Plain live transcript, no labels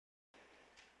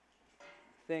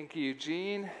Thank you,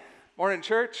 Gene. Morning,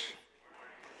 church.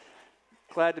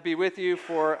 Glad to be with you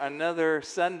for another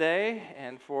Sunday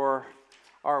and for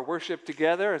our worship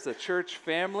together as a church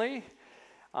family.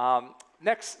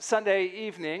 Next Sunday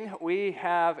evening, we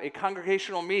have a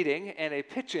congregational meeting and a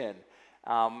pitch-in.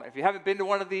 If you haven't been to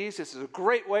one of these, this is a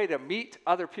great way to meet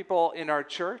other people in our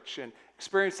church and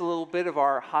experience a little bit of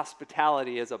our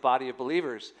hospitality as a body of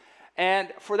believers.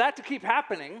 And for that to keep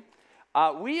happening,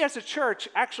 we as a church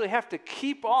actually have to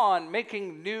keep on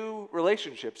making new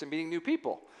relationships and meeting new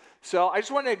people. So I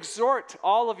just want to exhort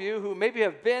all of you who maybe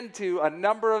have been to a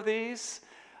number of these.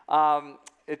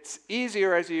 It's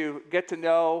easier as you get to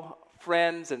know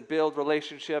friends and build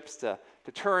relationships to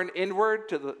turn inward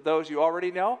to those you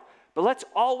already know. But let's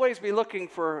always be looking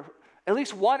for at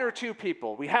least one or two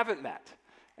people we haven't met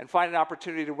and find an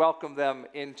opportunity to welcome them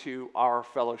into our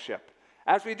fellowship.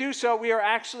 As we do so, we are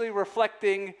actually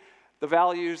reflecting the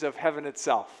values of heaven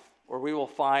itself, where we will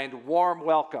find warm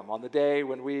welcome on the day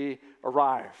when we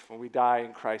arrive, when we die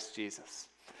in Christ Jesus.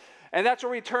 And that's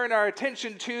where we turn our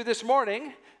attention to this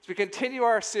morning as we continue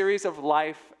our series of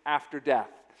life after death.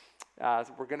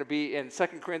 We're going to be in 2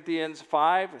 Corinthians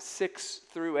 5, 6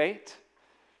 through 8,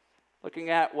 looking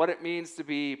at what it means to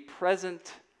be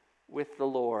present with the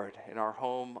Lord in our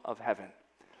home of heaven.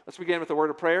 Let's begin with a word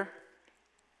of prayer.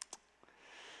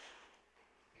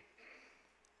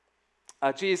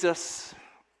 Jesus,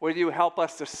 would you help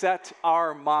us to set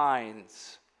our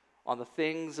minds on the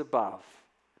things above,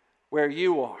 where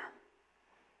you are,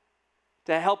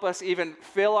 to help us even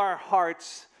fill our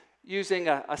hearts using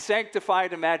a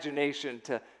sanctified imagination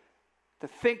to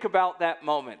think about that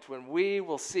moment when we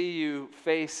will see you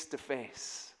face to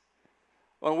face,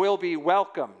 when we'll be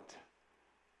welcomed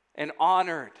and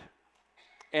honored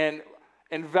and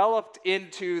enveloped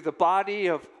into the body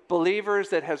of believers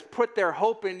that has put their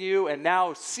hope in you and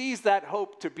now sees that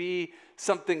hope to be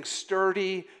something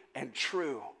sturdy and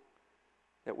true,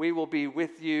 that we will be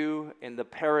with you in the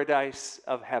paradise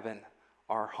of heaven,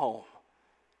 our home.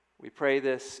 We pray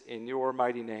this in your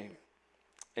mighty name.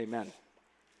 Amen.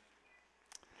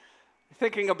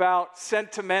 Thinking about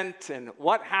sentiment and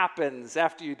what happens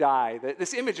after you die,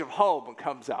 this image of home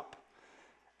comes up.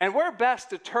 And where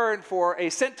best to turn for a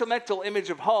sentimental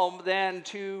image of home than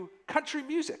to country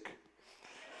music?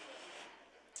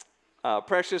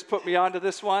 Precious put me onto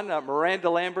this one, a Miranda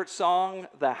Lambert song,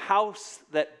 The House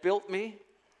That Built Me.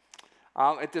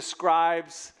 It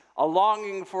describes a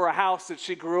longing for a house that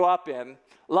she grew up in,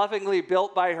 lovingly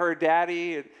built by her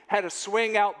daddy. It had a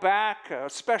swing out back, a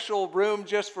special room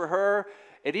just for her.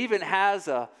 It even has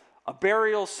a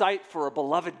burial site for a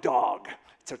beloved dog.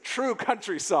 It's a true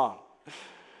country song.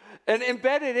 And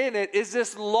embedded in it is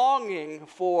this longing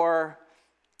for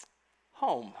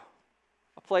home,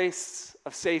 a place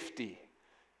of safety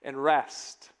and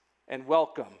rest and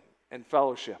welcome and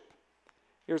fellowship.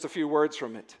 Here's a few words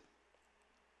from it.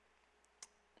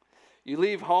 You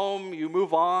leave home, you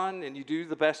move on, and you do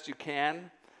the best you can.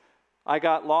 I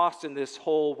got lost in this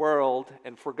whole world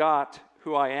and forgot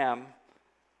who I am.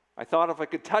 I thought if I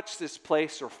could touch this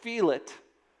place or feel it,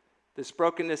 this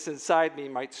brokenness inside me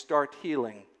might start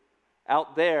healing.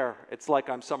 Out there, it's like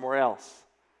I'm somewhere else.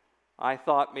 I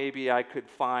thought maybe I could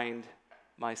find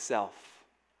myself.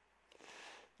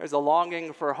 There's a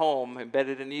longing for home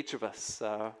embedded in each of us.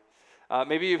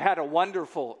 Maybe you've had a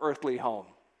wonderful earthly home.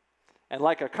 And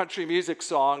like a country music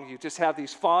song, you just have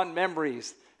these fond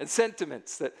memories and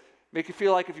sentiments that make you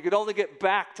feel like if you could only get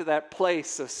back to that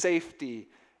place of safety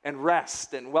and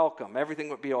rest and welcome, everything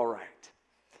would be all right.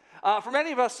 For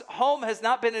many of us, home has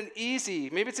not been an easy,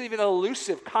 maybe it's even an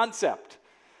elusive concept.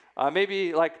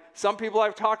 Maybe like some people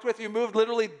I've talked with, you moved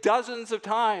literally dozens of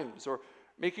times, or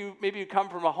maybe you come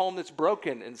from a home that's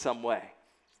broken in some way.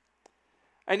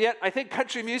 And yet, I think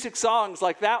country music songs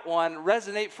like that one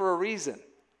resonate for a reason.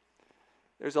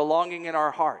 There's a longing in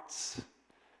our hearts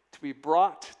to be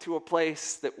brought to a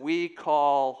place that we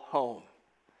call home.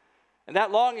 And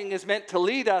that longing is meant to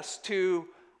lead us to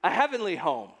a heavenly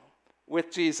home with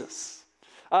Jesus.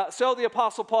 So the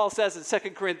Apostle Paul says in 2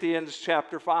 Corinthians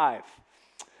chapter 5.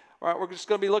 All right, we're just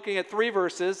going to be looking at three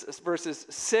verses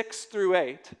 6 through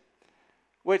 8,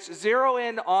 which zero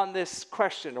in on this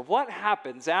question of what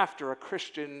happens after a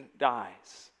Christian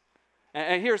dies.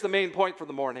 And here's the main point for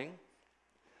the morning.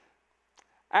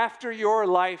 After your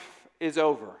life is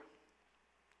over,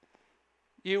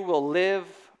 you will live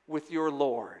with your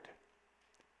Lord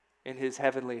in his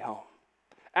heavenly home.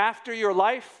 After your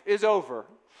life is over,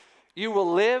 you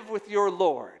will live with your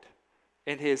Lord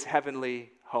in his heavenly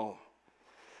home.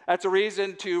 That's a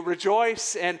reason to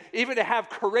rejoice and even to have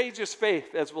courageous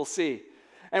faith, as we'll see.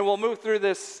 And we'll move through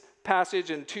this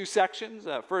passage in two sections.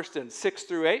 First in 6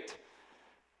 through 8,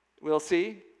 we'll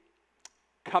see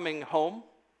coming home,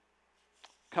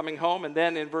 and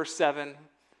then in verse 7,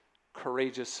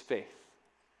 courageous faith.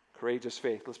 Courageous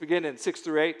faith. Let's begin in 6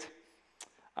 through 8,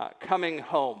 coming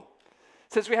home.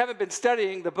 Since we haven't been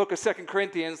studying the book of 2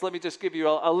 Corinthians, let me just give you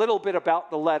a little bit about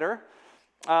the letter.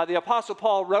 The Apostle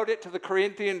Paul wrote it to the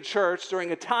Corinthian church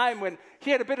during a time when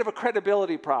he had a bit of a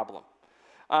credibility problem.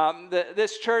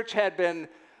 This church had been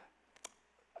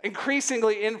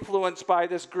increasingly influenced by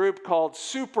this group called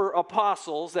super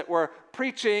apostles that were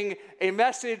preaching a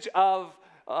message of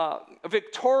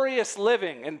victorious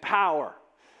living and power.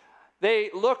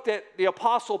 They looked at the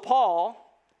Apostle Paul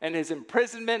and his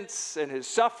imprisonments and his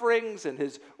sufferings and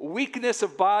his weakness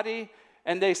of body,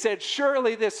 and they said,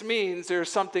 surely this means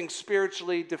there's something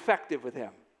spiritually defective with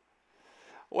him.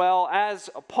 Well, as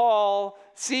Paul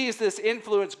sees this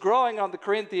influence growing on the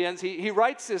Corinthians, he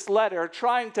writes this letter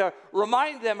trying to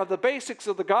remind them of the basics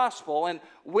of the gospel and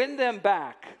win them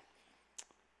back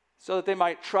so that they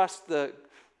might trust the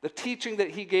teaching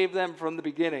that he gave them from the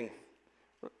beginning.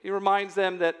 He reminds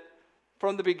them that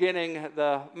from the beginning,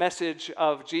 the message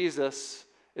of Jesus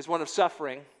is one of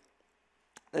suffering,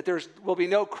 that there will be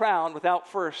no crown without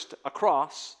first a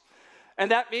cross.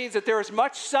 And that means that there is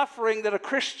much suffering that a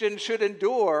Christian should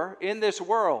endure in this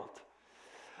world.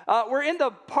 We're in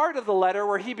the part of the letter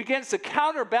where he begins to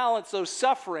counterbalance those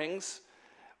sufferings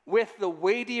with the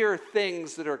weightier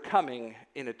things that are coming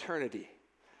in eternity.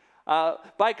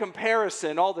 By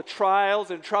comparison, all the trials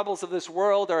and troubles of this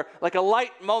world are like a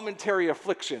light momentary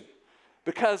affliction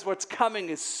because what's coming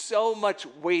is so much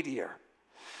weightier.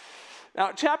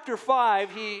 Now, chapter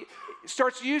 5, he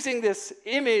starts using this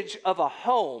image of a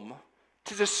home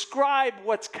to describe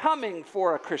what's coming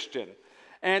for a Christian.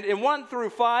 And in 1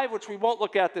 through 5, which we won't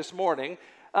look at this morning,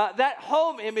 that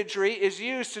home imagery is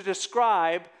used to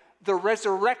describe the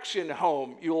resurrection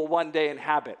home you will one day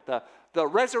inhabit, the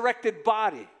resurrected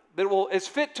body that is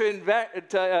fit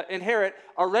to inherit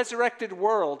a resurrected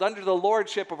world under the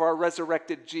lordship of our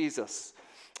resurrected Jesus.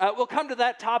 We'll come to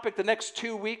that topic the next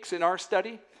 2 weeks in our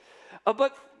study.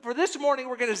 But for this morning,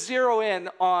 we're going to zero in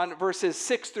on verses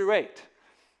 6 through 8,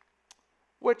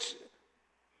 which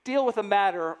deal with a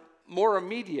matter more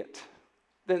immediate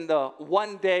than the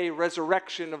one-day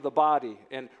resurrection of the body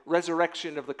and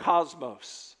resurrection of the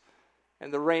cosmos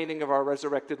and the reigning of our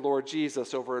resurrected Lord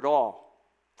Jesus over it all.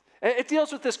 It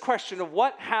deals with this question of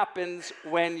what happens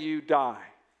when you die.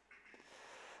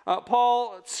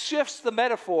 Paul shifts the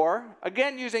metaphor,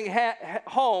 again using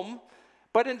home,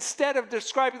 but instead of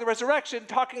describing the resurrection,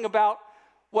 talking about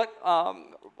what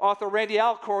author Randy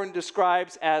Alcorn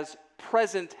describes as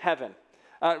present heaven.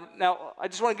 Now, I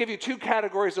just want to give you two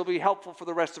categories that will be helpful for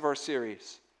the rest of our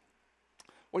series.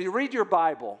 When you read your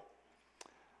Bible,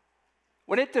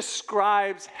 when it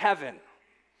describes heaven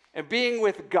and being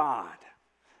with God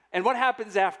and what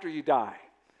happens after you die,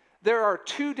 there are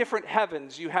two different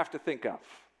heavens you have to think of.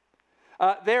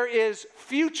 There is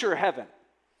future heaven.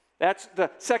 That's the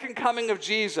second coming of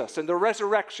Jesus and the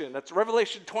resurrection. That's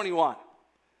Revelation 21.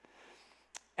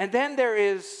 And then there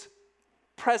is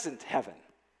present heaven.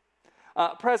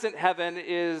 Present heaven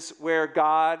is where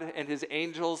God and his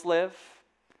angels live.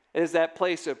 It is that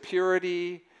place of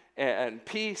purity and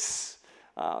peace.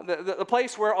 The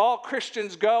place where all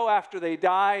Christians go after they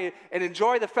die and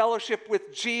enjoy the fellowship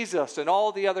with Jesus and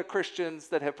all the other Christians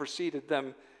that have preceded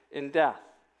them in death.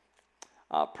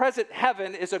 Present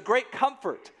heaven is a great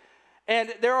comfort.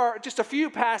 And there are just a few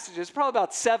passages, probably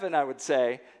about 7, I would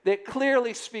say, that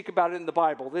clearly speak about it in the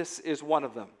Bible. This is one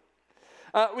of them.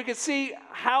 We can see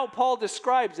how Paul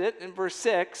describes it in verse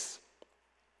 6.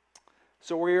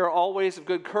 So we are always of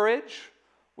good courage.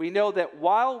 We know that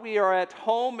while we are at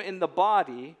home in the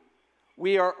body,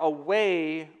 we are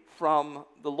away from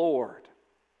the Lord.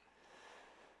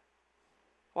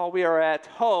 While we are at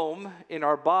home in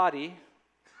our body,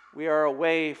 we are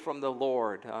away from the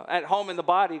Lord. At home in the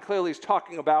body clearly is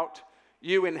talking about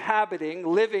you inhabiting,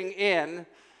 living in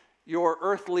your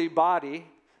earthly body.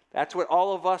 That's what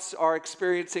all of us are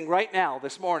experiencing right now,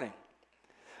 this morning.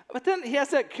 But then he has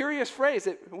that curious phrase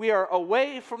that we are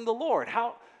away from the Lord.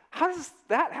 How does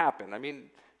that happen? I mean,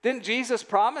 didn't Jesus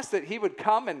promise that he would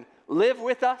come and live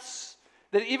with us?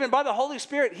 That even by the Holy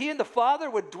Spirit, he and the Father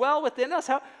would dwell within us?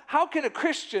 How can a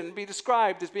Christian be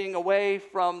described as being away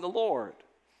from the Lord?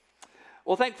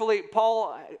 Well, thankfully,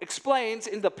 Paul explains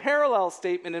in the parallel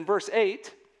statement in verse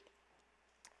 8,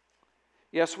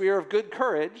 yes, we are of good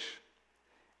courage,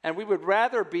 and we would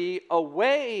rather be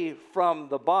away from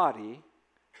the body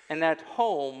and at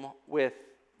home with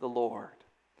the Lord.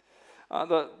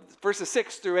 The verses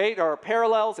 6 through 8 are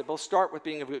parallels. They both start with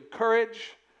being of good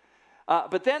courage.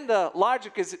 But then the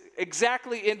logic is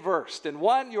exactly inversed. In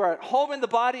one, you are at home in the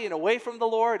body and away from the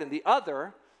Lord. And the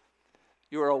other,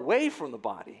 you are away from the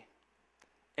body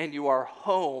and you are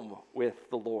home with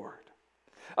the Lord.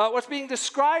 What's being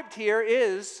described here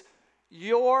is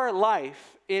your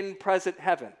life in present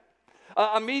heaven.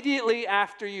 Immediately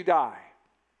after you die,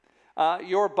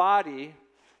 your body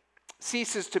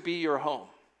ceases to be your home.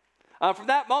 From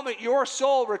that moment, your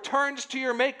soul returns to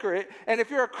your Maker. And if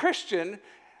you're a Christian,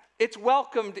 it's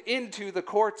welcomed into the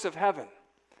courts of heaven,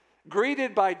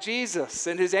 greeted by Jesus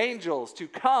and his angels to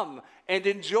come and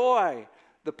enjoy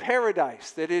the paradise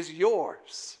that is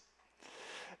yours.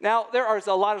 Now, there is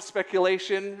a lot of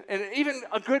speculation and even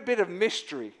a good bit of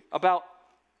mystery about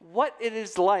what it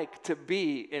is like to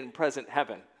be in present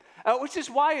heaven, which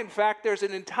is why, in fact, there's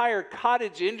an entire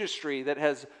cottage industry that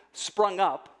has sprung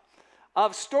up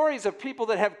of stories of people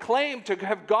that have claimed to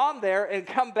have gone there and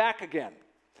come back again.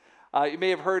 You may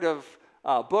have heard of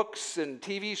books and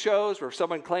TV shows where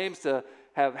someone claims to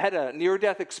have had a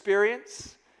near-death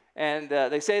experience, and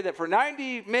they say that for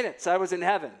 90 minutes I was in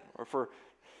heaven, or for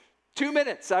 2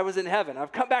 minutes I was in heaven.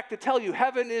 I've come back to tell you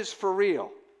heaven is for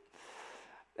real.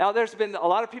 Now, there's been a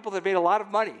lot of people that have made a lot of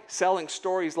money selling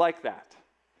stories like that.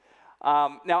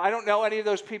 Now, I don't know any of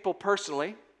those people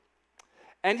personally,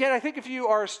 and yet I think if you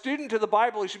are a student of the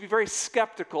Bible, you should be very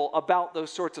skeptical about those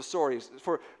sorts of stories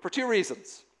for two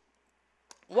reasons.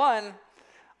 One,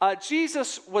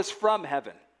 Jesus was from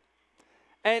heaven,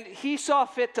 and he saw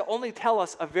fit to only tell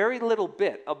us a very little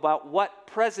bit about what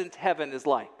present heaven is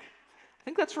like. I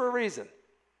think that's for a reason.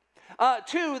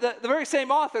 Two, the very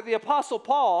same author, the Apostle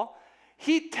Paul,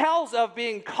 he tells of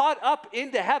being caught up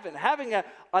into heaven, having a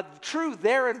true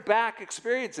there and back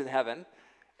experience in heaven,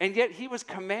 and yet he was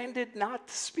commanded not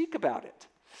to speak about it.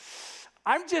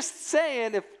 I'm just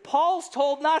saying, if Paul's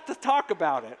told not to talk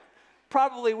about it,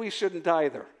 probably we shouldn't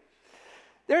either.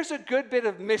 There's a good bit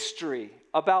of mystery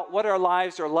about what our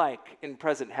lives are like in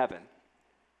present heaven.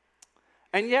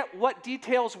 And yet what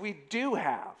details we do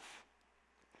have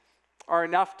are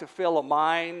enough to fill a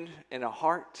mind and a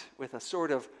heart with a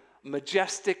sort of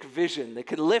majestic vision that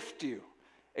can lift you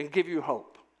and give you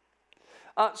hope.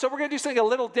 So we're going to do something a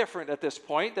little different at this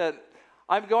point. That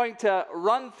I'm going to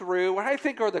run through what I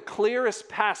think are the clearest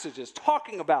passages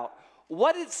talking about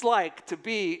what it's like to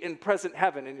be in present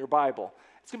heaven in your Bible.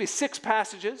 It's going to be 6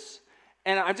 passages,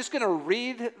 and I'm just going to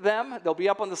read them. They'll be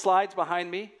up on the slides behind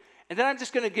me. And then I'm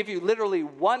just going to give you literally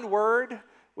one word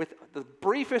with the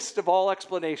briefest of all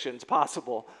explanations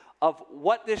possible of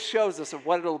what this shows us, of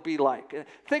what it'll be like.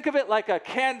 Think of it like a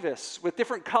canvas with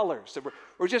different colors.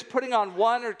 We're just putting on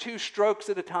 1 or 2 strokes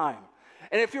at a time.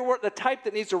 And if you're the type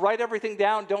that needs to write everything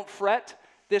down, don't fret.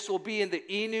 This will be in the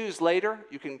e-news later.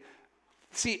 You can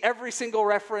see every single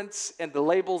reference and the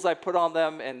labels I put on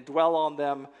them and dwell on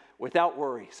them without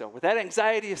worry. So with that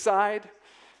anxiety aside,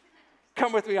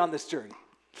 come with me on this journey.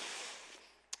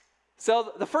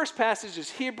 So the first passage is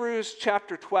Hebrews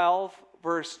chapter 12,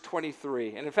 verse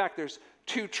 23. And in fact, there's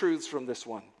 2 truths from this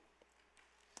one.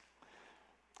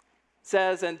 It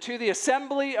says, "And to the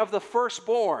assembly of the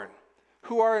firstborn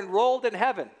who are enrolled in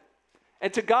heaven,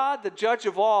 and to God the judge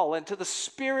of all, and to the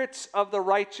spirits of the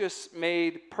righteous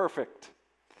made perfect."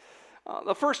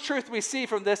 The first truth we see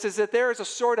from this is that there is a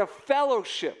sort of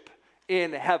fellowship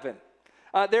in heaven.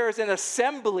 There is an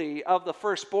assembly of the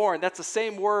firstborn. That's the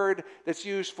same word that's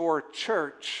used for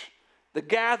church, the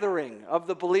gathering of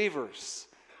the believers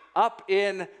up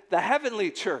in the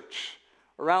heavenly church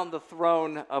around the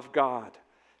throne of God.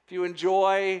 If you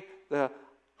enjoy the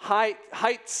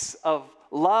heights of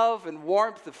love and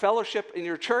warmth of fellowship in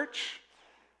your church,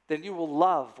 then you will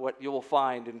love what you will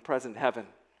find in present heaven.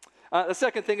 The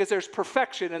second thing is there's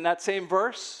perfection in that same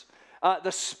verse.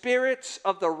 The spirits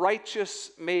of the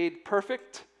righteous made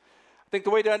perfect. I think the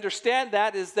way to understand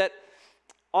that is that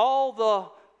all the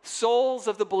souls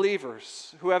of the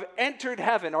believers who have entered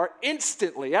heaven are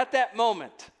instantly, at that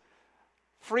moment,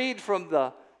 freed from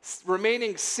the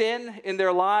remaining sin in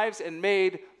their lives and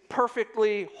made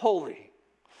perfectly holy.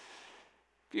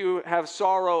 If you have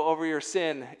sorrow over your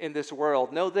sin in this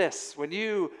world, know this: when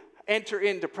you enter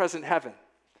into present heaven,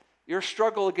 your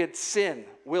struggle against sin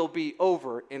will be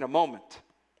over in a moment.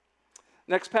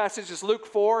 Next passage is Luke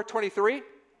 4:23.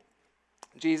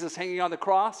 Jesus hanging on the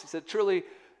cross, he said, "Truly,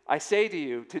 I say to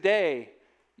you, today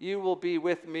you will be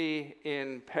with me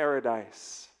in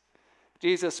paradise."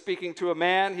 Jesus speaking to a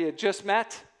man he had just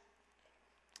met,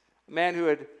 a man who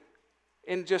had,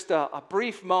 in just a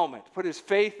brief moment, put his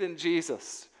faith in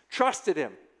Jesus, trusted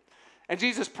him. And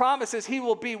Jesus promises he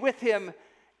will be with him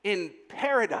in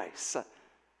paradise.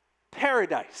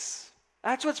 Paradise.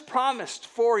 That's what's promised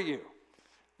for you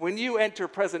when you enter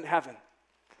present heaven.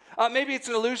 Maybe it's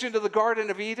an allusion to the Garden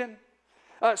of Eden.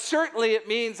 Certainly it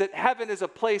means that heaven is a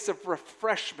place of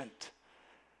refreshment,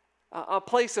 a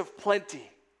place of plenty.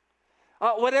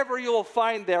 Whatever you will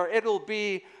find there, it'll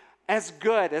be as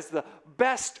good as the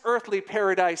best earthly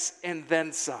paradise and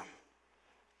then some.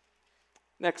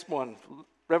 Next one,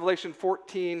 Revelation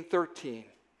 14:13.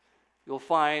 You'll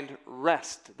find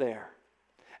rest there.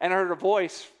 And I heard a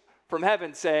voice from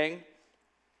heaven saying,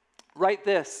 "Write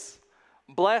this,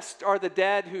 blessed are the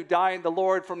dead who die in the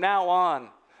Lord from now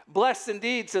on. Blessed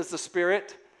indeed, says the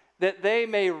Spirit, that they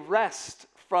may rest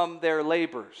from their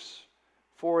labors,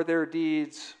 for their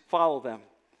deeds follow them."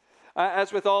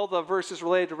 As with all the verses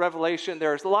related to Revelation,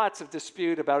 there's lots of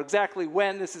dispute about exactly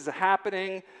when this is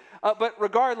happening. But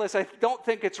regardless, I don't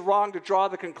think it's wrong to draw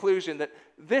the conclusion that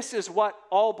this is what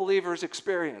all believers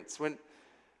experience.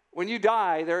 When you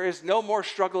die, there is no more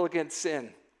struggle against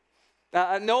sin,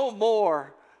 no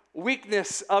more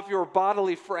weakness of your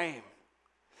bodily frame.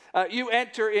 You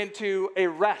enter into a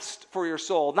rest for your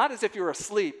soul, not as if you're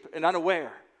asleep and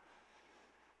unaware,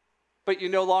 but you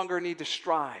no longer need to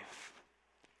strive.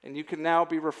 And you can now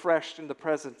be refreshed in the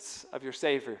presence of your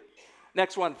Savior.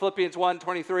 Next one, Philippians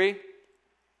 1:23.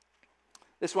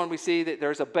 This one we see that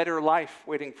there's a better life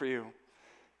waiting for you.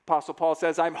 Apostle Paul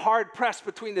says, "I'm hard pressed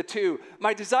between the two.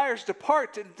 My desire is to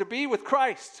depart and to be with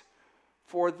Christ,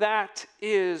 for that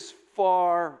is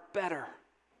far better."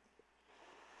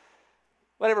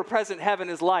 Whatever present heaven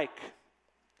is like,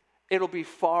 it'll be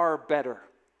far better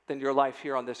than your life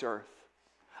here on this earth.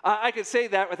 I can say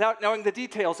that without knowing the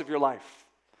details of your life.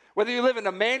 Whether you live in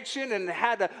a mansion and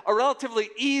had a relatively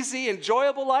easy,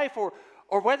 enjoyable life, or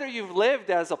whether you've lived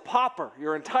as a pauper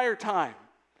your entire time,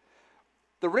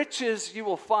 the riches you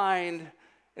will find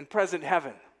in present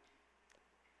heaven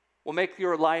will make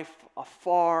your life a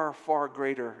far, far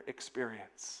greater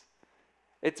experience.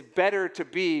 It's better to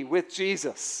be with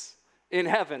Jesus in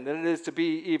heaven than it is to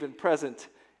be even present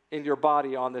in your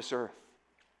body on this earth.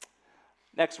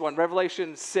 Next one,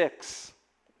 Revelation 6,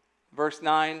 verse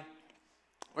 9.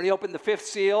 When he opened the fifth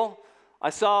seal, I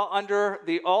saw under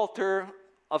the altar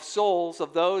of souls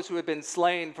of those who had been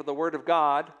slain for the word of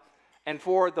God and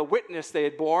for the witness they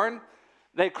had borne.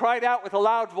 They cried out with a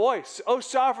loud voice, "O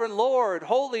sovereign Lord,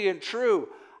 holy and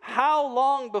true, how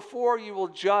long before you will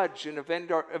judge and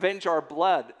avenge our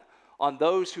blood on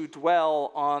those who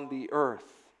dwell on the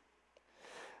earth?"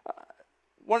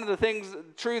 One of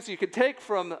the truths you could take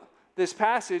from this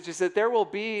passage is that there will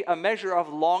be a measure of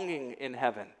longing in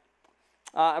heaven.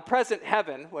 A present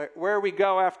heaven, where we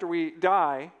go after we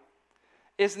die,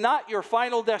 is not your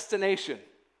final destination.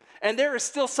 And there is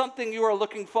still something you are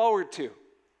looking forward to.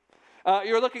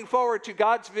 You're looking forward to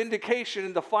God's vindication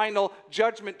and the final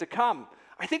judgment to come.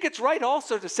 I think it's right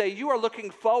also to say you are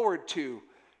looking forward to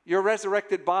your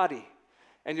resurrected body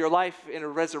and your life in a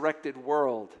resurrected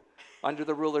world under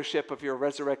the rulership of your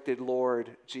resurrected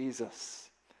Lord Jesus.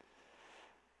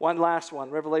 One last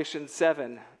one, Revelation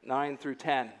 7, 9 through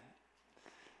 10.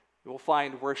 You will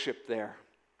find worship there.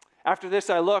 After this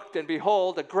I looked, and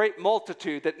behold, a great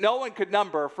multitude that no one could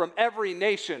number, from every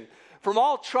nation, from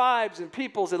all tribes and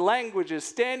peoples and languages,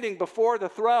 standing before the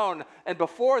throne and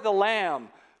before the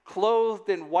Lamb, clothed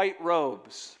in white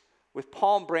robes, with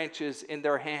palm branches in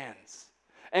their hands,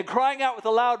 and crying out with a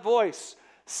loud voice,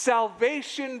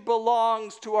 "Salvation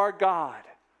belongs to our God,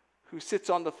 who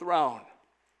sits on the throne,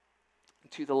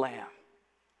 and to the Lamb."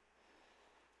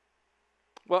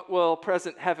 What will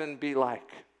present heaven be like?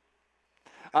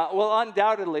 Well,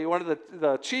 undoubtedly, one of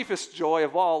the chiefest joy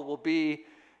of all will be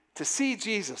to see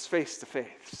Jesus face to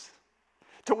face,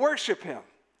 to worship him,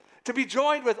 to be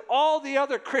joined with all the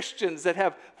other Christians that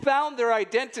have found their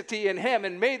identity in him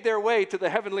and made their way to the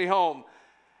heavenly home,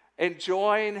 and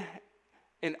join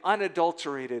in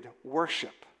unadulterated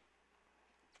worship.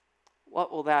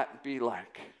 What will that be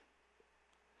like?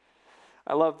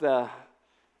 I love the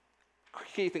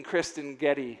Keith and Kristen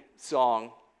Getty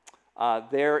song,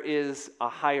 "There is a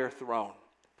Higher Throne."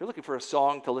 If you're looking for a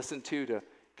song to listen to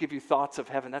give you thoughts of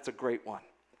heaven, that's a great one.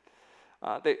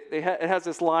 It has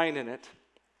this line in it.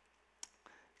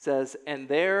 It says, "And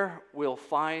there we'll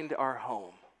find our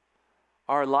home,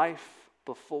 our life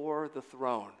before the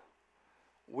throne.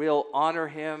 We'll honor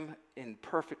him in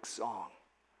perfect song,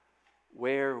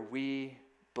 where we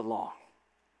belong."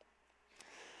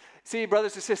 See,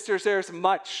 brothers and sisters, there's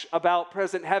much about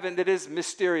present heaven that is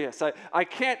mysterious. I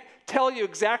can't tell you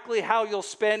exactly how you'll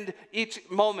spend each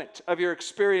moment of your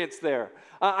experience there.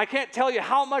 I can't tell you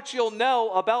how much you'll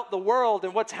know about the world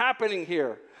and what's happening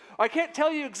here. I can't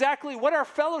tell you exactly what our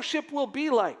fellowship will be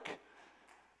like.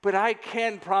 But I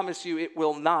can promise you it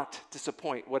will not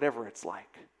disappoint, whatever it's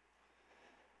like.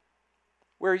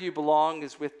 where you belong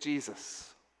is with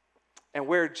Jesus. And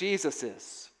where Jesus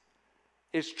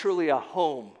is truly a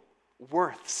home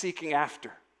worth seeking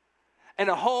after. And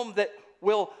a home that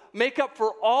will make up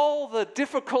for all the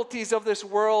difficulties of this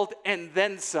world and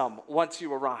then some once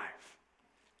you arrive.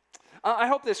 I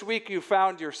hope this week you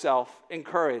found yourself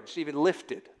encouraged, even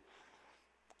lifted.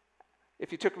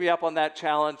 If you took me up on that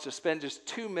challenge to spend just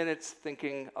 2 minutes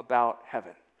thinking about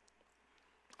heaven.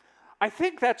 I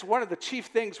think that's one of the chief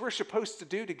things we're supposed to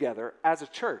do together as a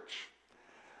church.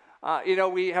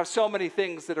 We have so many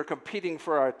things that are competing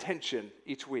for our attention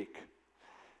each week.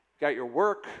 You got your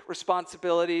work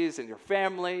responsibilities and your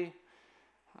family.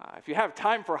 If you have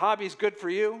time for hobbies, good for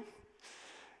you.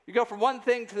 You go from one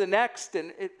thing to the next,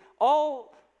 and it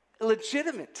all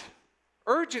legitimate,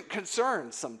 urgent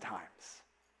concerns sometimes.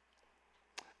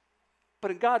 But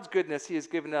in God's goodness, He has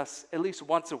given us at least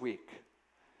once a week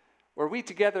where we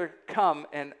together come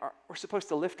and we're supposed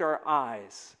to lift our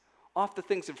eyes off the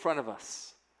things in front of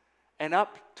us and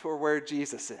up to where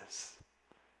Jesus is,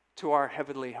 to our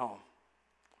heavenly home.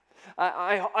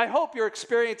 I hope your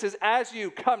experiences as you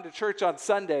come to church on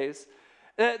Sundays,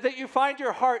 that you find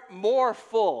your heart more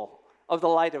full of the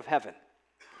light of heaven.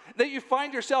 That you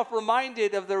find yourself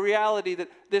reminded of the reality that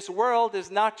this world is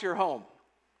not your home.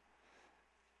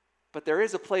 But there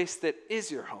is a place that is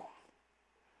your home.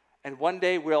 And one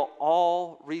day we'll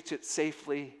all reach it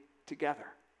safely together.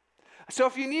 So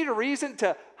if you need a reason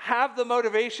to have the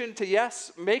motivation to,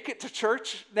 yes, make it to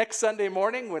church next Sunday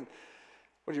morning when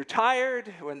you're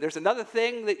tired, when there's another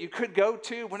thing that you could go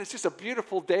to, when it's just a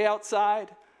beautiful day outside,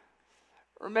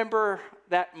 remember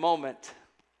that moment,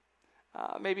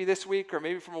 maybe this week or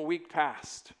maybe from a week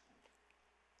past,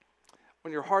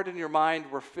 when your heart and your mind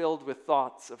were filled with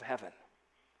thoughts of heaven.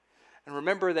 And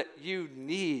remember that you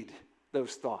need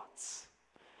those thoughts.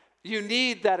 You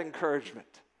need that encouragement.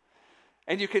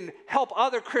 And you can help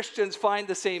other Christians find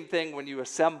the same thing when you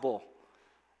assemble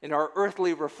in our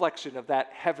earthly reflection of that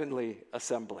heavenly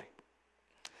assembly.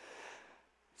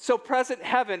 So present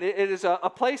heaven, it is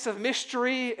a place of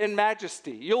mystery and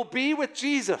majesty. You'll be with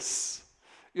Jesus.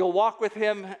 You'll walk with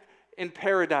Him in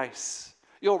paradise.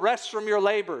 You'll rest from your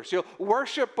labors. You'll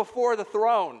worship before the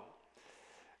throne.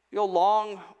 You'll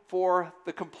long for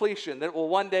the completion that will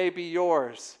one day be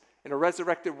yours in a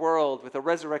resurrected world with a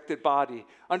resurrected body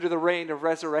under the reign of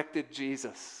resurrected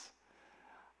Jesus.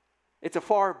 It's a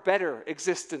far better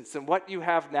existence than what you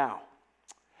have now.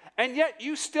 And yet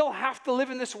you still have to live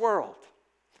in this world.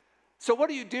 So what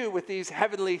do you do with these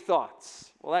heavenly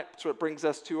thoughts? Well, that's what brings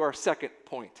us to our second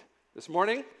point this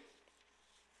morning.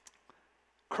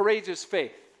 Courageous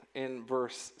faith in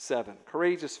verse 7.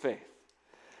 Courageous faith.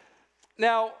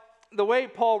 Now, the way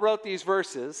Paul wrote these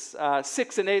verses,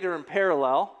 6 and 8 are in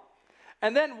parallel.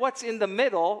 And then what's in the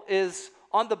middle is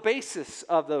on the basis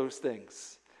of those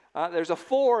things. There's a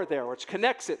 4 there, which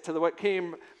connects it to what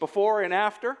came before and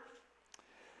after.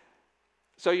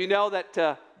 So you know that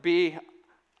to be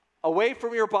away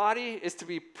from your body is to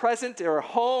be present or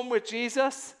home with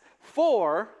Jesus.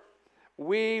 4,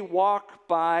 we walk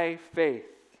by faith,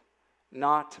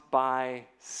 not by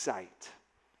sight.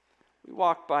 We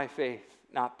walk by faith,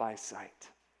 not by sight.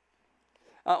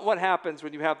 What happens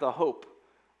when you have the hope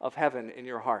of heaven in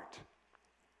your heart?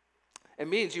 It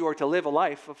means you are to live a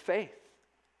life of faith.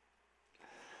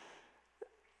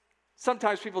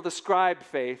 Sometimes people describe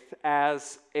faith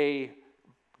as a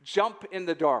jump in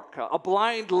the dark, a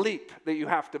blind leap that you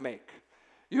have to make.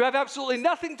 You have absolutely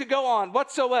nothing to go on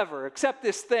whatsoever except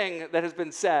this thing that has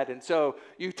been said, and so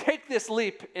you take this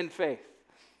leap in faith.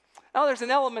 Now, there's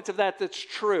an element of that that's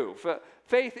true.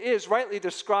 Faith is rightly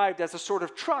described as a sort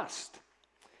of trust.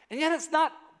 And yet it's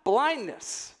not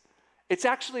blindness. It's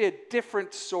actually a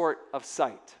different sort of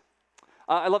sight.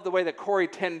 I love the way that Corrie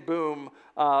ten Boom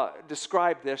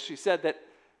described this. She said that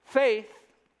faith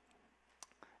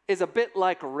is a bit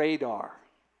like radar.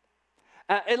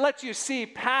 It lets you see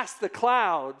past the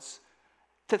clouds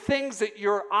to things that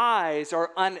your eyes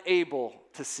are unable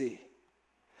to see.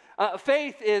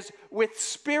 Faith is with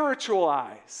spiritual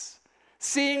eyes,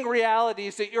 seeing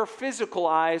realities that your physical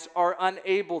eyes are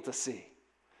unable to see.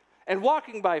 And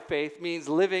walking by faith means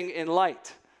living in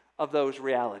light of those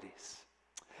realities.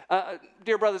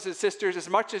 Dear brothers and sisters, as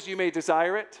much as you may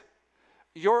desire it,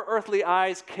 your earthly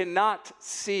eyes cannot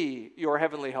see your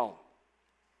heavenly home.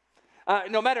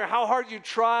 No matter how hard you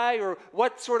try or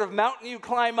what sort of mountain you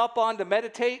climb up on to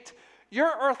meditate,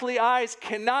 your earthly eyes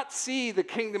cannot see the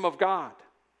kingdom of God.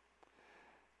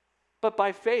 But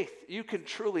by faith, you can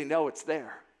truly know it's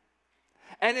there.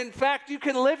 And in fact, you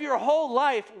can live your whole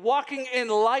life walking in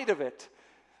light of it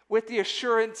with the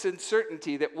assurance and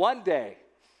certainty that one day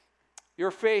your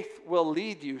faith will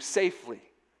lead you safely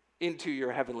into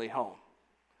your heavenly home.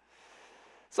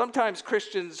 Sometimes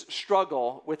Christians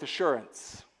struggle with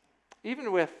assurance,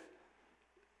 even with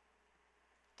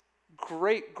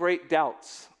great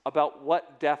doubts about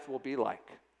what death will be like.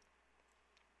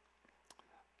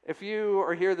 If you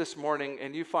are here this morning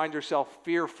and you find yourself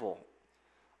fearful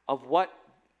of what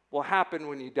will happen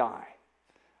when you die,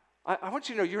 I want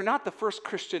you to know you're not the first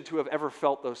Christian to have ever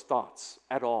felt those thoughts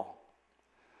at all.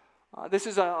 This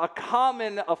is a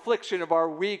common affliction of our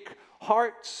weak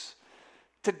hearts,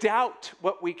 to doubt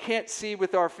what we can't see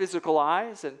with our physical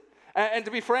eyes. And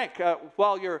to be frank,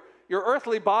 while your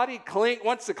earthly body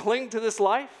wants to cling to this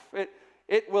life,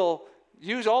 it will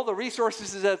use all the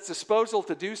resources at its disposal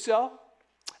to do so.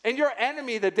 And your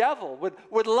enemy, the devil,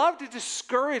 would love to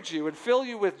discourage you and fill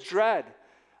you with dread,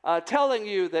 telling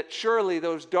you that surely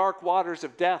those dark waters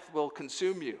of death will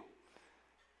consume you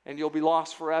and you'll be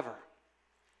lost forever.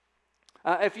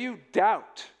 If you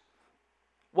doubt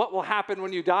what will happen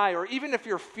when you die, or even if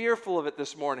you're fearful of it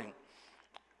this morning,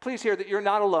 please hear that you're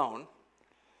not alone.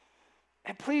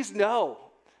 And please know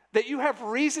that you have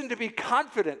reason to be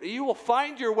confident that you will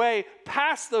find your way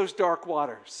past those dark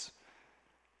waters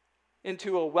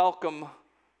into a welcome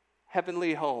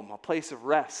heavenly home, a place of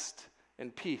rest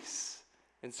and peace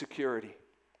and security.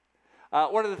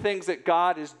 One of the things that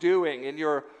God is doing in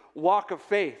your walk of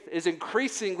faith is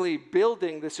increasingly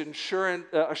building this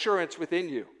assurance within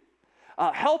you,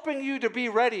 helping you to be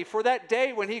ready for that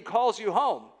day when He calls you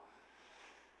home.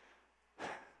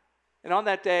 And on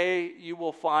that day, you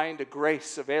will find a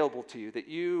grace available to you that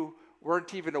you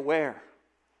weren't even aware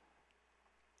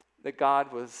that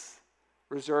God was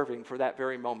reserving for that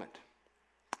very moment.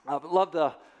 I love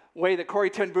the way that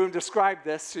Corrie ten Boom described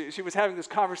this. She was having this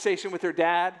conversation with her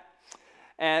dad,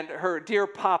 and her dear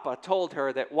papa told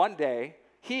her that one day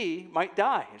he might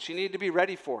die, and she needed to be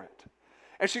ready for it.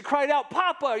 And she cried out,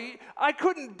 "Papa, I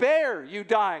couldn't bear you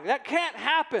dying. That can't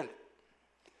happen."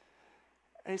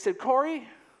 And he said, "Corrie,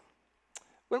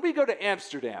 when we go to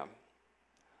Amsterdam,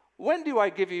 when do I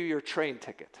give you your train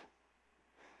ticket?"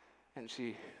 And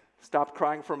she stopped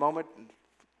crying for a moment and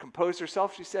composed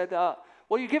herself. She said,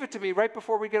 "Well, you give it to me right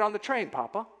before we get on the train,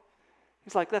 Papa."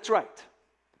 He's like, "That's right.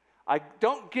 I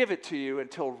don't give it to you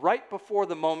until right before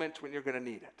the moment when you're going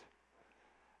to need it."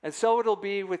 And so it'll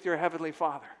be with your Heavenly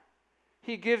Father.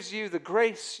 He gives you the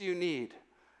grace you need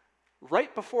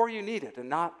right before you need it and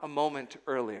not a moment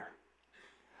earlier.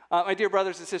 My dear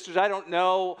brothers and sisters, I don't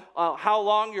know how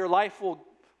long your life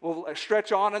will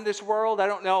stretch on in this world. I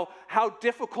don't know how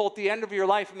difficult the end of your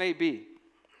life may be.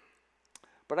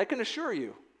 But I can assure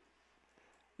you,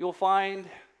 you'll find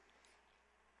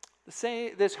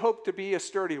this hope to be a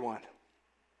sturdy one.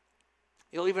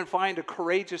 You'll even find a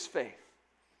courageous faith.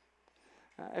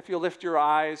 If you'll lift your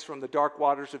eyes from the dark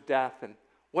waters of death and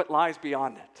what lies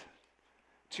beyond it,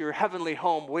 to your heavenly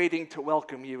home waiting to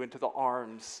welcome you into the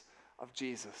arms of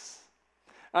Jesus.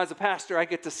 Now, as a pastor, I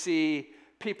get to see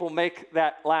people make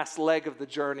that last leg of the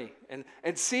journey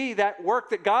and see that work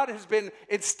that God has been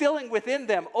instilling within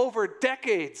them over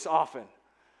decades often,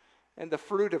 and the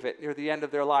fruit of it near the end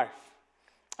of their life.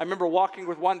 I remember walking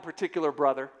with one particular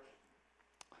brother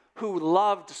who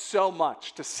loved so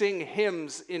much to sing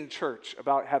hymns in church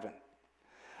about heaven.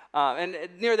 And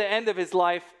near the end of his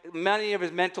life, many of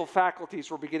his mental faculties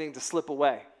were beginning to slip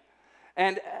away.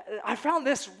 And I found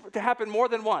this to happen more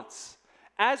than once.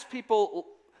 As people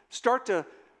start to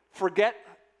forget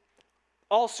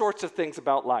all sorts of things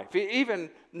about life,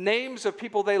 even names of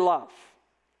people they love,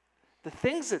 the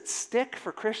things that stick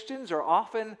for Christians are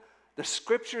often the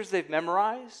scriptures they've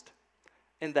memorized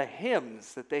and the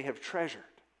hymns that they have treasured.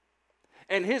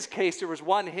 In his case, there was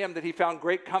one hymn that he found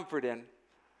great comfort in: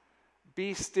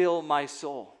 "Be still, my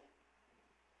soul."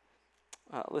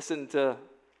 Listen to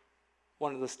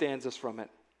one of the stanzas from it.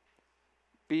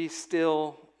 "Be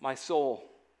still, my soul.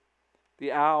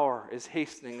 The hour is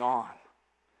hastening on,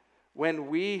 when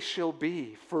we shall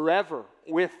be forever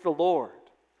with the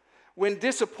Lord. When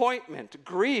disappointment,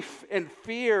 grief, and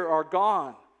fear are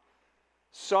gone,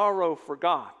 sorrow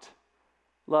forgot,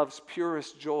 love's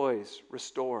purest joys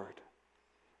restored.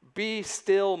 Be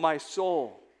still, my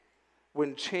soul,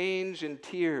 when change and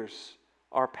tears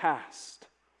are past,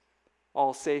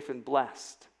 all safe and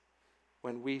blessed,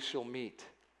 when we shall meet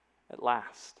at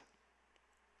last."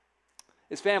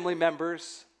 His family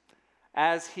members,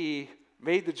 as he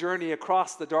made the journey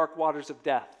across the dark waters of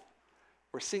death,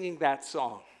 were singing that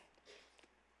song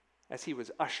as he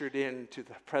was ushered into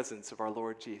the presence of our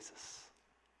Lord Jesus.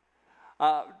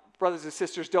 Brothers and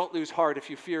sisters, don't lose heart if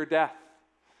you fear death.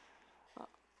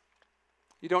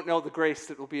 You don't know the grace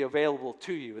that will be available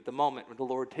to you at the moment when the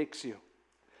Lord takes you.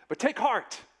 But take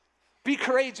heart. Be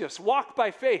courageous, walk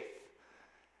by faith,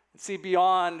 and see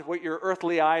beyond what your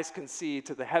earthly eyes can see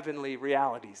to the heavenly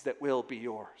realities that will be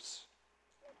yours.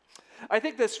 I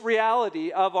think this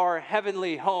reality of our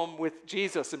heavenly home with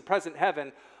Jesus in present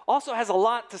heaven also has a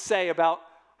lot to say about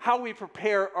how we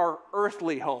prepare our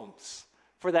earthly homes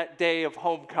for that day of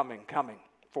homecoming coming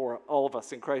for all of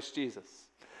us in Christ Jesus.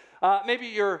 Maybe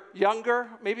you're younger,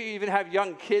 maybe you even have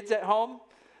young kids at home.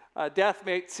 Death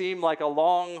may seem like a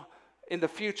long in the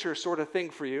future sort of thing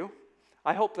for you.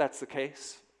 I hope that's the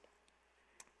case.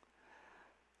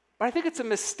 But I think it's a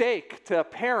mistake to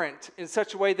parent in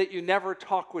such a way that you never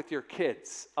talk with your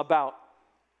kids about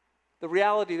the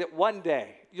reality that one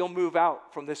day you'll move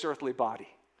out from this earthly body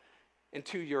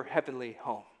into your heavenly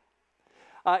home.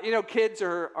 Kids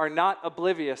are not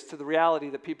oblivious to the reality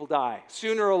that people die.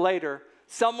 Sooner or later,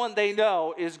 someone they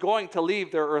know is going to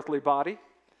leave their earthly body.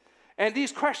 And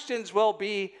these questions will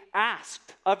be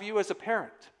asked of you as a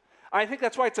parent. I think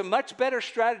that's why it's a much better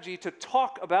strategy to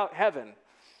talk about heaven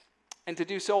and to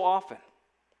do so often.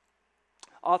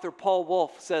 Author Paul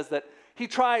Wolf says that he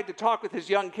tried to talk with his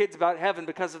young kids about heaven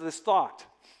because of this thought.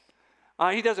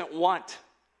 He doesn't want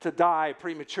to die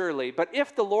prematurely, but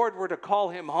if the Lord were to call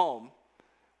him home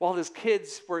while his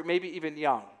kids were maybe even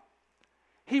young,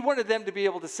 he wanted them to be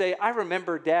able to say, I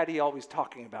remember Daddy always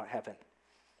talking about heaven.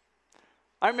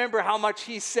 I remember how much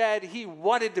he said he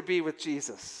wanted to be with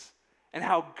Jesus and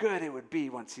how good it would be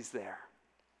once he's there.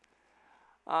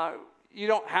 You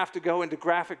don't have to go into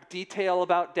graphic detail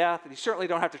about death, and you certainly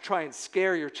don't have to try and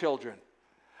scare your children.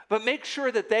 But make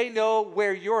sure that they know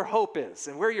where your hope is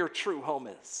and where your true home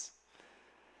is.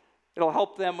 It'll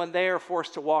help them when they are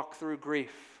forced to walk through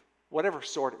grief, whatever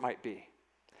sort it might be.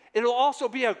 It'll also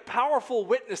be a powerful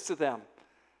witness to them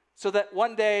so that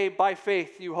one day, by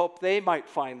faith, you hope they might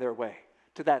find their way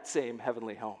to that same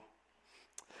heavenly home.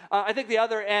 I think the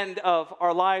other end of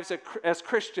our lives as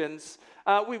Christians,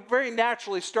 we very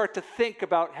naturally start to think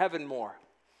about heaven more.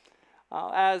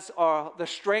 As the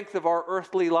strength of our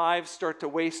earthly lives start to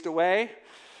waste away,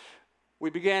 we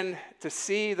begin to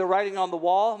see the writing on the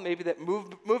wall, maybe that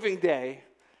moving day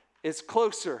is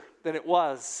closer than it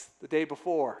was the day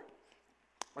before.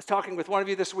 I was talking with one of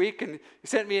you this week, and you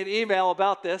sent me an email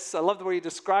about this. I love the way you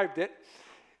described it.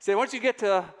 He said, once you get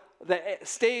to the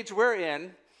stage we're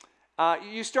in,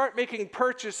 you start making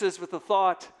purchases with the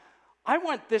thought, I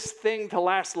want this thing to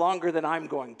last longer than I'm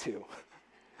going to.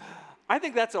 I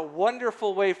think that's a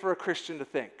wonderful way for a Christian to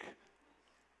think.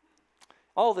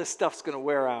 All this stuff's going to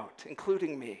wear out,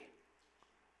 including me.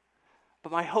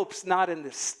 But my hope's not in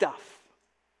this stuff.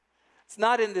 It's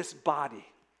not in this body,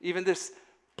 even this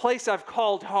place I've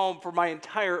called home for my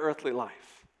entire earthly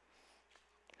life.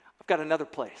 I've got another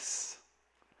place,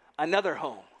 another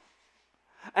home.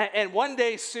 And one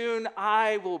day soon,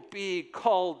 I will be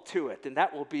called to it, and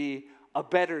that will be a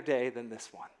better day than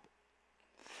this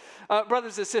one.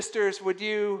 Brothers and sisters, would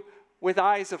you, with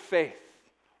eyes of faith,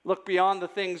 look beyond the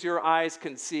things your eyes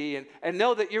can see and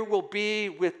know that you will be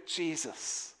with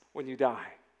Jesus when you die?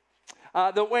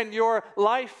 That when your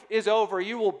life is over,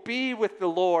 you will be with the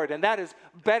Lord, and that is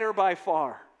better by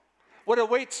far. What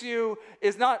awaits you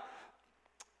is not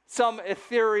some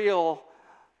ethereal,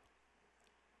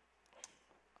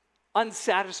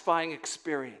 unsatisfying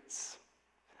experience.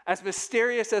 As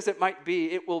mysterious as it might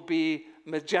be, it will be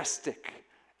majestic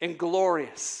and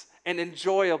glorious and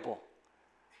enjoyable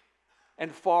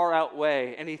and far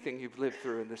outweigh anything you've lived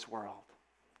through in this world.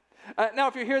 Now,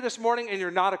 if you're here this morning and you're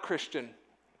not a Christian,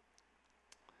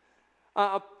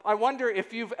 I wonder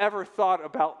if you've ever thought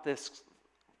about this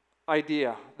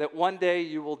idea that one day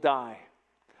you will die.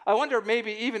 I wonder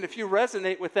maybe even if you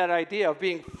resonate with that idea of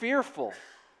being fearful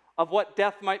of what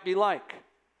death might be like.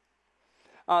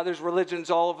 There's religions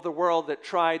all over the world that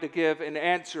try to give an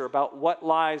answer about what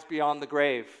lies beyond the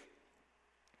grave.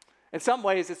 In some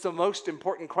ways, it's the most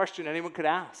important question anyone could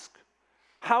ask.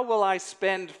 How will I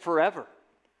spend forever?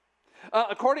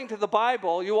 According to the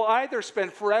Bible, you will either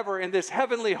spend forever in this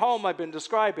heavenly home I've been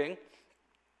describing,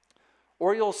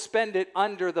 or you'll spend it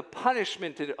under the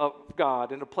punishment of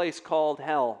God in a place called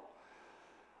hell.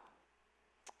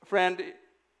 Friend,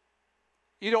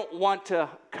 you don't want to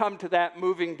come to that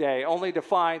moving day only to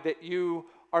find that you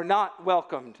are not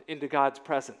welcomed into God's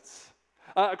presence.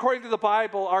 According to the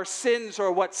Bible, our sins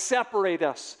are what separate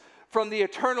us from the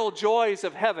eternal joys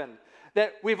of heaven,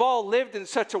 that we've all lived in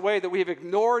such a way that we've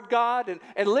ignored God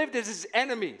and lived as his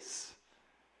enemies.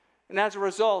 And as a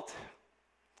result,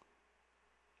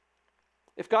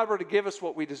 if God were to give us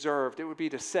what we deserved, it would be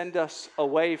to send us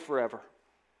away forever,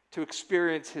 to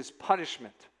experience his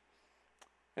punishment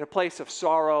in a place of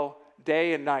sorrow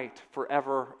day and night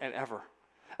forever and ever.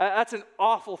 That's an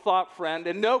awful thought, friend,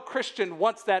 and no Christian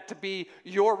wants that to be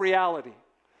your reality,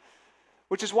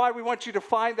 which is why we want you to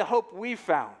find the hope we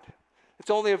found.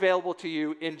 It's only available to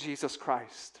you in Jesus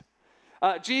Christ.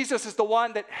 Jesus is the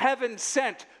one that heaven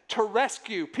sent to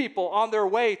rescue people on their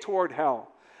way toward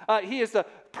hell. He is the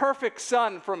perfect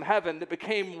Son from heaven that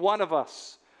became one of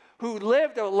us, who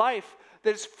lived a life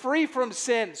that is free from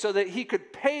sin so that he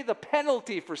could pay the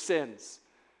penalty for sins.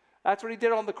 That's what he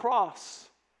did on the cross.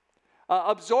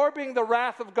 Absorbing the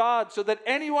wrath of God so that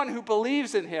anyone who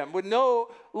believes in him would no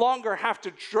longer have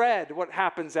to dread what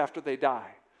happens after they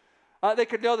die. They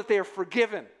could know that they are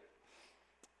forgiven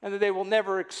and that they will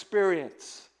never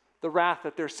experience the wrath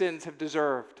that their sins have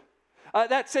deserved.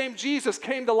 That same Jesus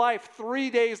came to life 3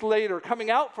 days later, coming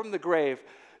out from the grave,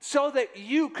 so that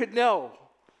you could know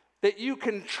that you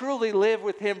can truly live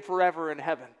with him forever in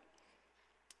heaven.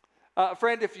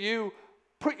 Friend, if you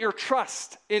put your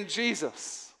trust in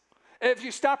Jesus, if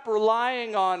you stop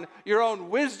relying on your own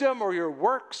wisdom or your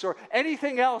works or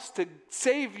anything else to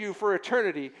save you for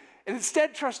eternity, and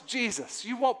instead trust Jesus,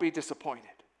 you won't be disappointed.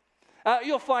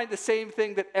 You'll find the same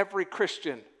thing that every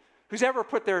Christian who's ever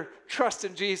put their trust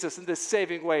in Jesus in this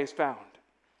saving way has found.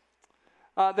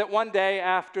 That one day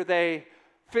after they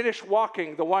finish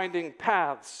walking the winding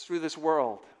paths through this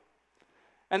world,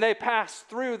 and they pass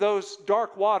through those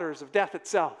dark waters of death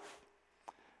itself,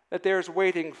 that there's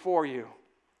waiting for you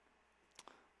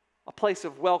a place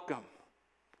of welcome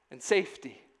and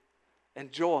safety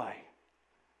and joy,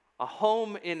 a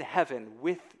home in heaven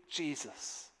with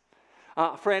Jesus.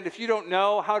 Friend, if you don't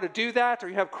know how to do that, or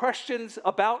you have questions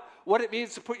about what it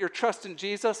means to put your trust in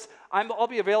Jesus, I'll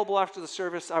be available after the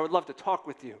service. I would love to talk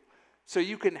with you so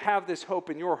you can have this hope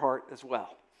in your heart as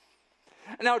well.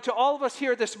 Now, to all of us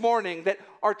here this morning that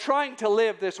are trying to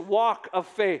live this walk of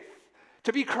faith,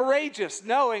 to be courageous,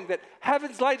 knowing that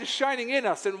heaven's light is shining in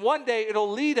us, and one day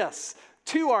it'll lead us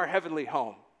to our heavenly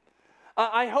home.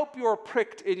 I hope you are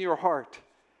pricked in your heart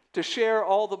to share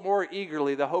all the more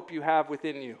eagerly the hope you have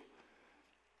within you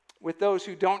with those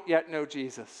who don't yet know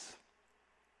Jesus.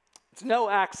 It's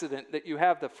no accident that you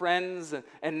have the friends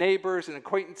and neighbors and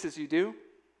acquaintances you do.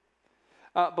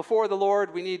 Before the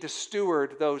Lord, we need to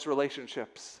steward those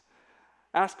relationships.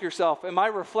 Ask yourself, am I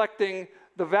reflecting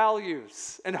the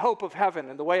values and hope of heaven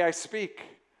in the way I speak?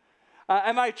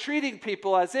 Am I treating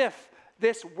people as if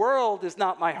this world is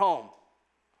not my home?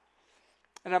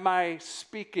 And am I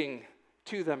speaking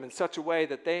to them in such a way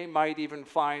that they might even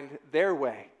find their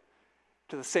way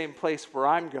to the same place where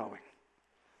I'm going,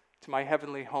 to my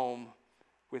heavenly home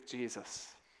with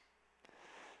Jesus?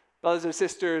 Brothers and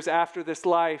sisters, after this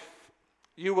life,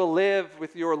 you will live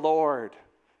with your Lord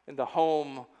in the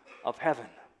home of heaven.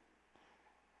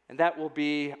 And that will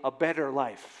be a better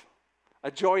life,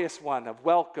 a joyous one of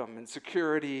welcome and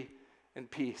security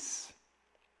and peace.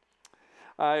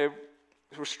 I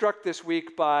was struck this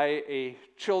week by a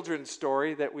children's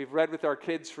story that we've read with our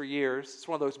kids for years. It's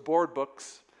one of those board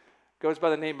books. It goes by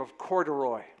the name of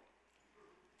Corduroy.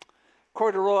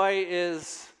 Corduroy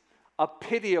is a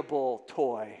pitiable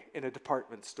toy in a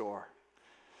department store.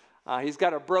 He's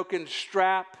got a broken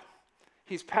strap.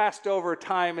 He's passed over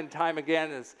time and time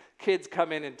again as kids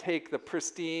come in and take the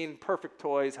pristine, perfect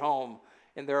toys home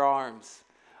in their arms.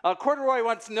 Corduroy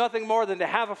wants nothing more than to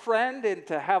have a friend and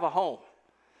to have a home.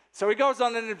 So he goes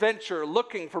on an adventure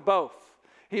looking for both.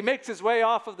 He makes his way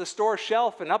off of the store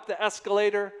shelf and up the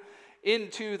escalator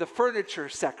into the furniture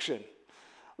section,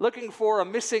 looking for a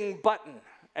missing button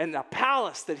and a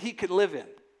palace that he can live in.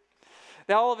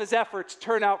 Now, all of his efforts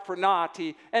turn out for naught.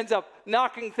 He ends up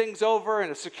knocking things over,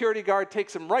 and a security guard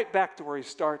takes him right back to where he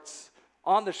starts,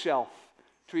 on the shelf,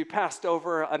 to be passed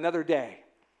over another day.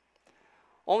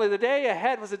 Only the day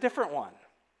ahead was a different one,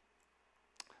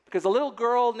 because a little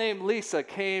girl named Lisa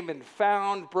came and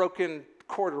found broken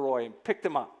Corduroy and picked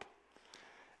him up.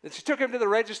 And she took him to the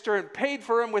register and paid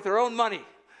for him with her own money.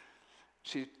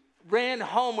 She ran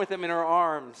home with him in her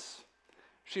arms.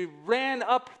 She ran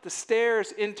up the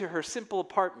stairs into her simple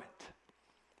apartment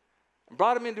and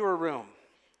brought him into her room.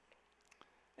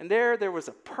 And there was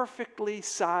a perfectly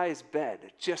sized bed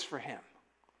just for him.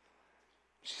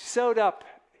 She sewed up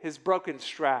his broken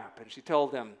strap and she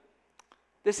told him,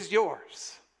 "This is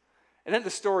yours." And then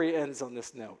the story ends on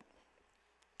this note.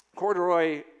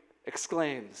 Corduroy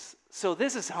exclaims, "So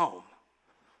this is home.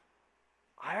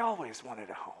 I always wanted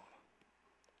a home."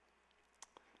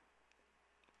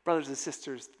 Brothers and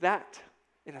sisters, that,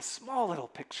 in a small little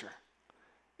picture,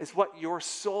 is what your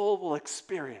soul will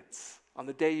experience on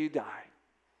the day you die.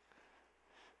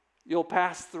 You'll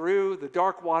pass through the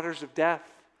dark waters of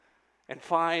death and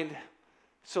find,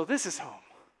 so this is home.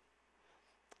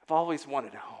 I've always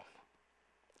wanted a home.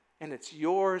 and it's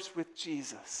yours with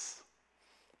Jesus.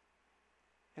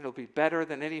 It'll be better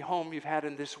than any home you've had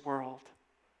in this world,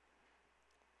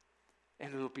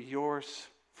 and it'll be yours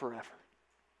forever.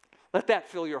 Let that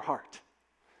fill your heart,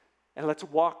 and let's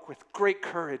walk with great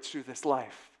courage through this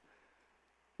life,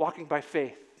 walking by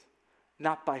faith,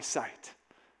 not by sight,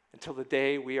 until the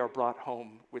day we are brought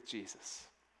home with Jesus.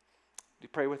 Do you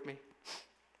pray with me?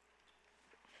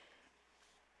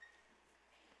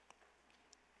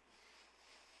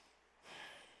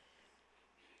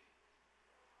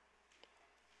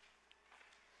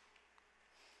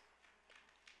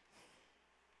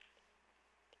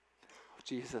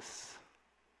 Jesus,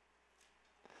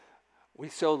 we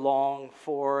so long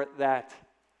for that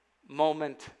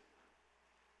moment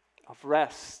of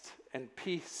rest and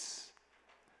peace,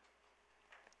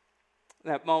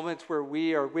 that moment where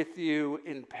we are with you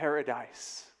in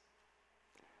paradise.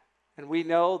 And we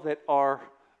know that our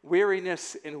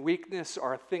weariness and weakness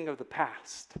are a thing of the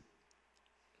past.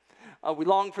 We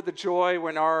long for the joy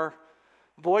when our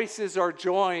voices are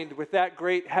joined with that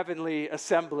great heavenly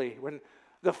assembly, when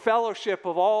the fellowship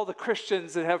of all the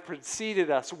Christians that have preceded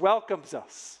us welcomes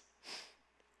us.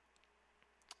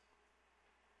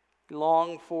 We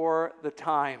long for the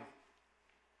time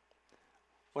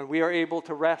when we are able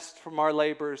to rest from our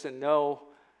labors and know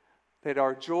that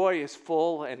our joy is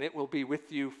full and it will be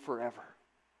with you forever.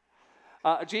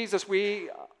 Jesus,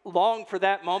 we long for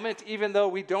that moment, even though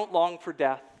we don't long for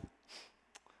death.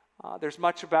 There's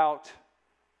much about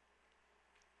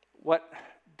what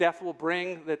death will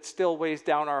bring that still weighs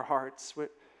down our hearts.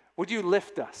 Would you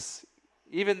lift us,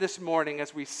 even this morning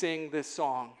as we sing this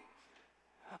song?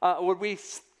 Would we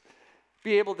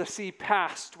be able to see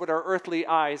past what our earthly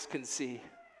eyes can see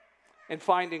and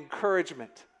find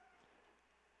encouragement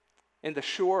in the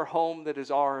sure home that is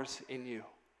ours in you?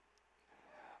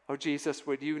 Oh, Jesus,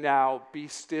 would you now be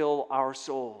still our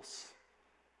souls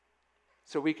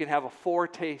so we can have a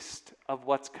foretaste of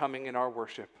what's coming in our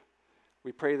worship?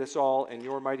 We pray this all in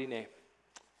your mighty name.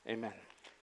 Amen.